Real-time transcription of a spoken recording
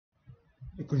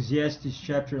Ecclesiastes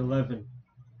chapter 11.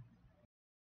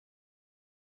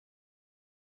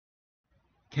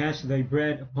 Cast thy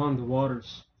bread upon the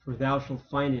waters, for thou shalt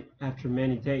find it after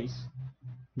many days.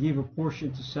 Give a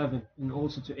portion to 7, and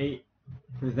also to 8,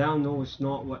 for thou knowest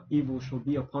not what evil shall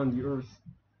be upon the earth.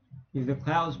 If the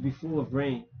clouds be full of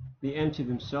rain, they empty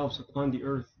themselves upon the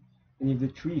earth. And if the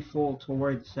tree fall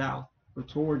toward the south, or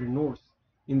toward the north,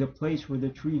 in the place where the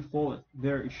tree falleth,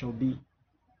 there it shall be.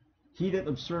 He that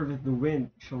observeth the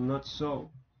wind shall not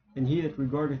sow, and he that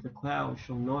regardeth the clouds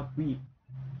shall not reap.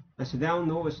 As thou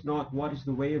knowest not what is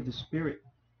the way of the Spirit,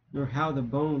 nor how the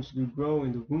bones do grow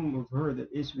in the womb of her that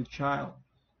is with child,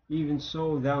 even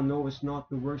so thou knowest not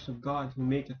the works of God who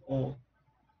maketh all.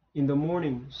 In the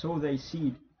morning sow thy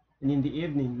seed, and in the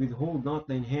evening withhold not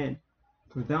thine hand,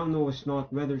 for thou knowest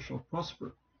not whether shall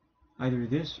prosper, either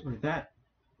this or that,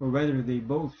 or whether they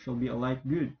both shall be alike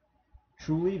good.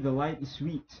 Truly the light is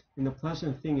sweet, and a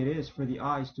pleasant thing it is for the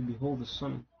eyes to behold the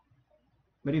sun.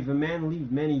 But if a man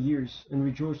live many years, and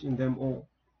rejoice in them all,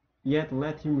 yet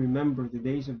let him remember the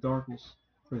days of darkness,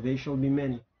 for they shall be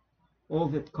many. All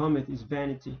that cometh is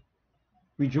vanity.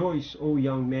 Rejoice, O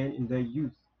young man, in thy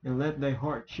youth, and let thy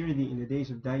heart cheer thee in the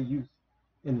days of thy youth,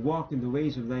 and walk in the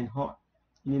ways of thine heart,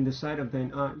 and in the sight of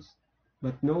thine eyes.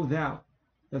 But know thou,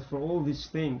 that for all these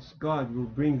things God will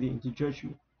bring thee into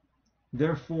judgment.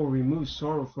 Therefore remove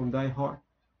sorrow from thy heart,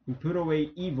 and put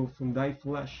away evil from thy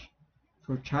flesh,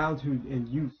 for childhood and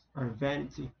youth are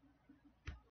vanity,